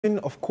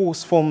Of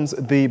course, forms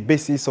the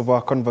basis of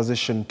our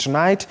conversation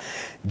tonight.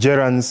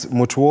 Gerans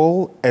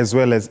Mutual as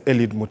well as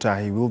Eliud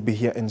Mutahi will be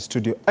here in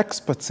studio,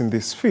 experts in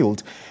this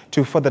field,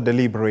 to further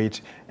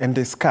deliberate and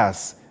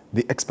discuss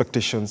the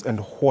expectations and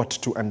what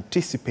to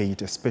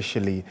anticipate,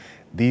 especially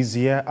this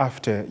year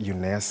after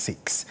UNEA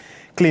 6.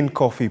 Clean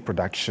coffee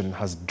production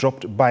has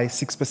dropped by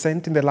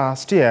 6% in the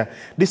last year,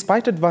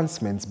 despite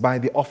advancements by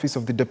the Office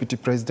of the Deputy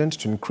President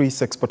to increase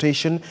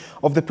exportation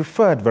of the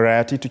preferred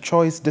variety to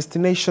choice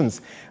destinations.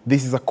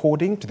 This is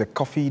according to the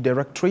Coffee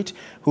Directorate,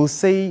 who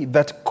say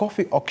that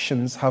coffee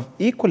auctions have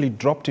equally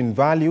dropped in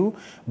value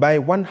by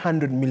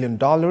 $100 million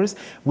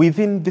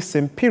within the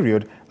same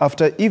period,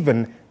 after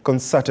even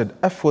concerted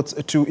efforts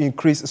to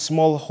increase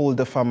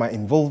smallholder farmer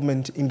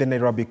involvement in the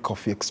Nairobi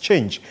Coffee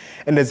Exchange.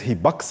 And as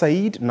Hibak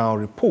Said now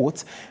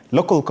reports,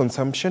 local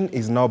consumption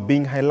is now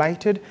being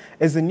highlighted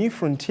as a new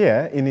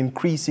frontier in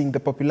increasing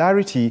the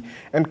popularity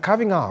and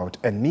carving out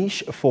a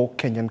niche for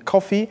Kenyan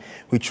coffee,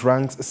 which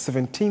ranks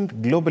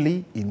 17th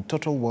globally in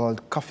total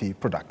world coffee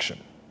production.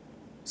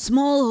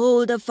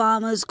 Smallholder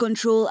farmers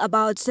control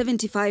about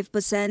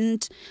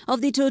 75%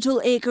 of the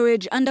total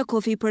acreage under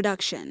coffee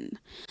production.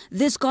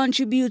 This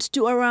contributes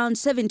to around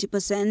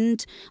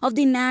 70% of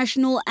the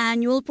national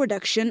annual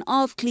production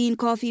of clean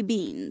coffee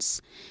beans.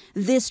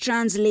 This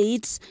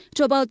translates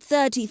to about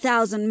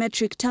 30,000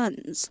 metric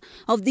tons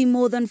of the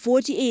more than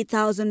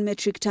 48,000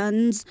 metric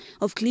tons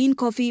of clean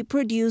coffee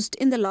produced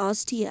in the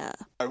last year.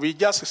 We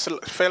just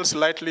fell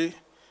slightly.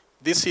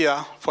 This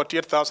year,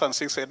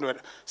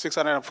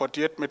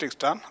 48,648 metric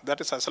tons.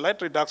 That is a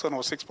slight reduction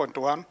of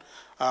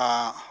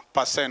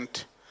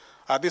 6.1%.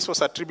 This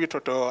was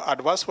attributed to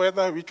adverse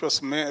weather, which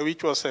was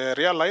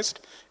realized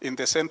in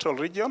the central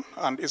region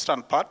and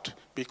eastern part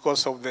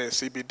because of the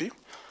CBD,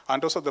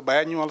 and also the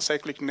biannual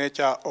cyclic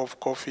nature of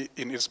coffee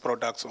in its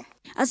production.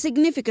 A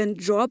significant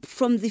drop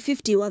from the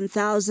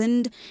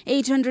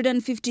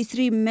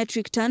 51,853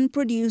 metric ton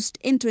produced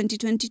in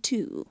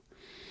 2022.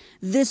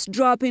 This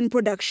drop in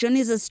production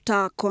is a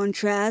stark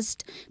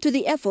contrast to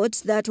the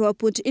efforts that were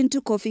put into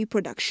coffee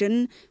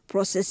production,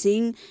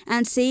 processing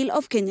and sale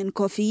of Kenyan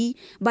coffee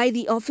by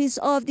the Office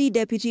of the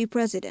Deputy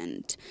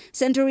President,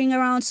 centering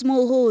around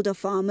smallholder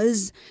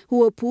farmers who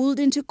were pooled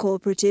into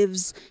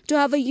cooperatives to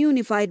have a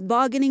unified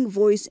bargaining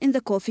voice in the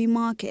coffee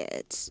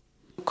markets.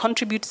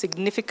 Contribute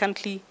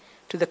significantly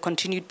to the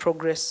continued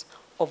progress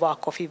of our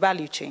coffee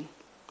value chain.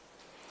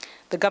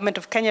 The government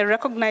of Kenya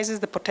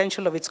recognizes the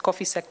potential of its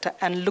coffee sector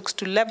and looks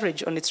to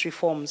leverage on its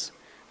reforms,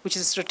 which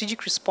is a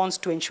strategic response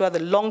to ensure the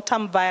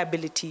long-term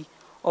viability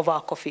of our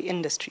coffee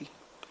industry.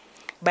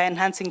 By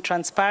enhancing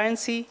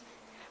transparency,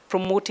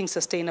 promoting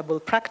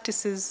sustainable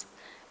practices,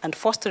 and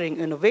fostering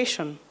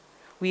innovation,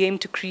 we aim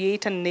to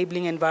create an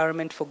enabling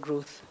environment for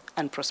growth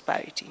and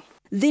prosperity.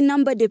 The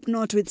number dip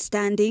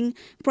notwithstanding,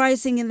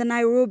 pricing in the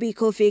Nairobi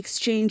Coffee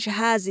Exchange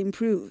has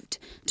improved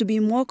to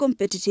be more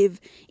competitive,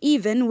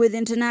 even with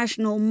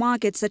international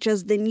markets such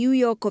as the New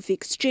York Coffee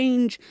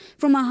Exchange,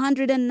 from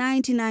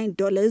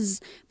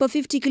 $199 per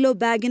 50 kilo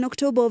bag in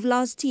October of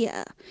last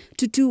year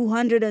to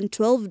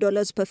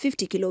 $212 per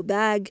 50 kilo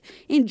bag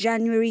in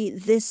January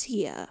this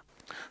year.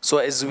 So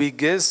as we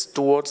gaze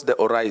towards the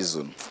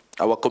horizon,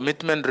 our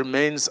commitment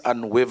remains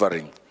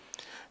unwavering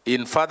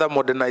in further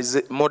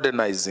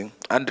modernizing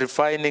and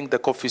refining the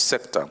coffee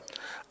sector,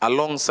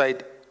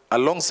 alongside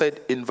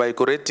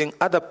invigorating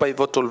other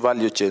pivotal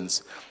value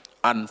chains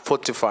and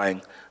fortifying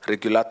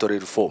regulatory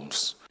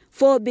reforms.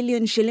 4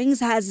 billion shillings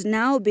has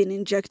now been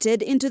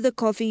injected into the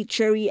Coffee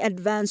Cherry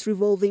Advance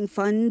Revolving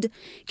Fund,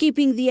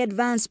 keeping the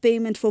advance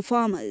payment for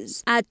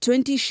farmers at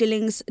 20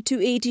 shillings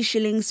to 80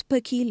 shillings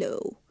per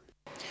kilo.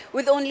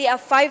 With only a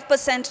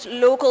 5%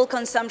 local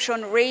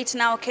consumption rate,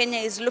 now Kenya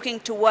is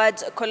looking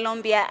towards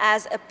Colombia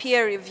as a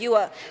peer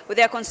reviewer, with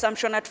their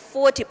consumption at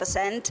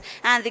 40%,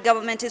 and the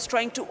government is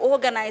trying to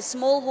organize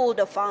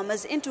smallholder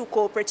farmers into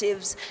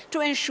cooperatives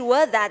to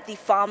ensure that the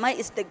farmer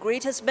is the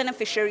greatest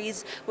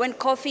beneficiaries when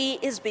coffee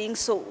is being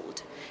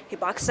sold.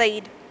 Hibak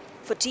Said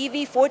for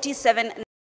TV 47.